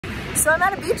So I'm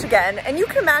at a beach again, and you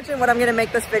can imagine what I'm gonna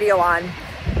make this video on.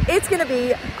 It's gonna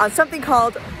be on something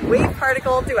called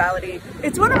wave-particle duality.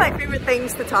 It's one of my favorite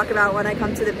things to talk about when I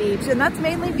come to the beach, and that's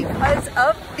mainly because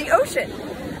of the ocean.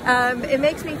 It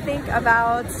makes me think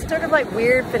about sort of like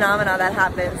weird phenomena that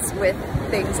happens with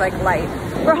things like light.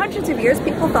 For hundreds of years,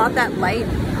 people thought that light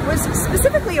was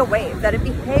specifically a wave, that it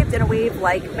behaved in a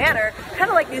wave-like manner,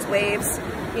 kind of like these waves,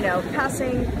 you know,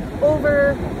 passing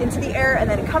over into the air and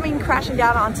then coming crashing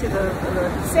down onto the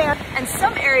sand. And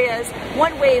some areas,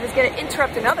 one wave is going to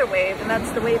interrupt another wave, and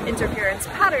that's the wave interference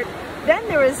pattern. Then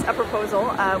there was a proposal,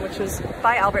 which was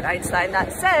by Albert Einstein,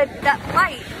 that said that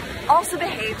light also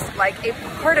behaves like a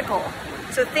particle.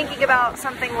 So thinking about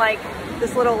something like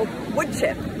this little wood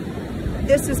chip.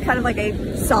 This is kind of like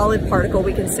a solid particle,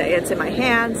 we can say. It's in my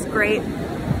hands, great.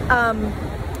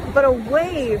 But a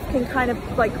wave can kind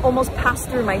of like almost pass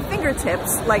through my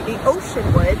fingertips like the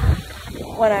ocean would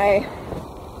when I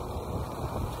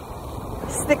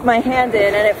stick my hand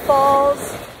in and it falls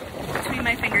between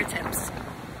my fingertips.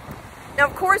 Now,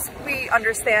 of course, we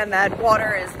understand that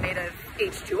water is made of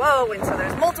H2O, and so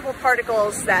there's multiple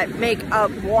particles that make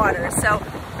up water. So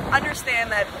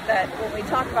understand that when we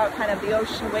talk about kind of the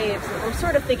ocean waves, we're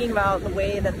sort of thinking about the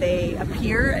way that they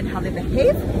appear and how they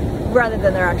behave rather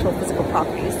than their actual physical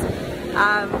properties.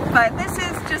 But this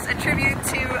is just a tribute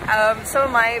to some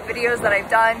of my videos that I've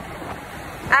done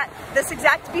at this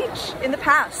exact beach in the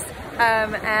past.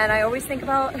 And I always think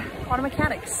about quantum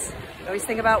mechanics. I always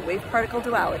think about wave-particle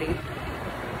duality.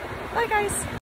 Bye, guys.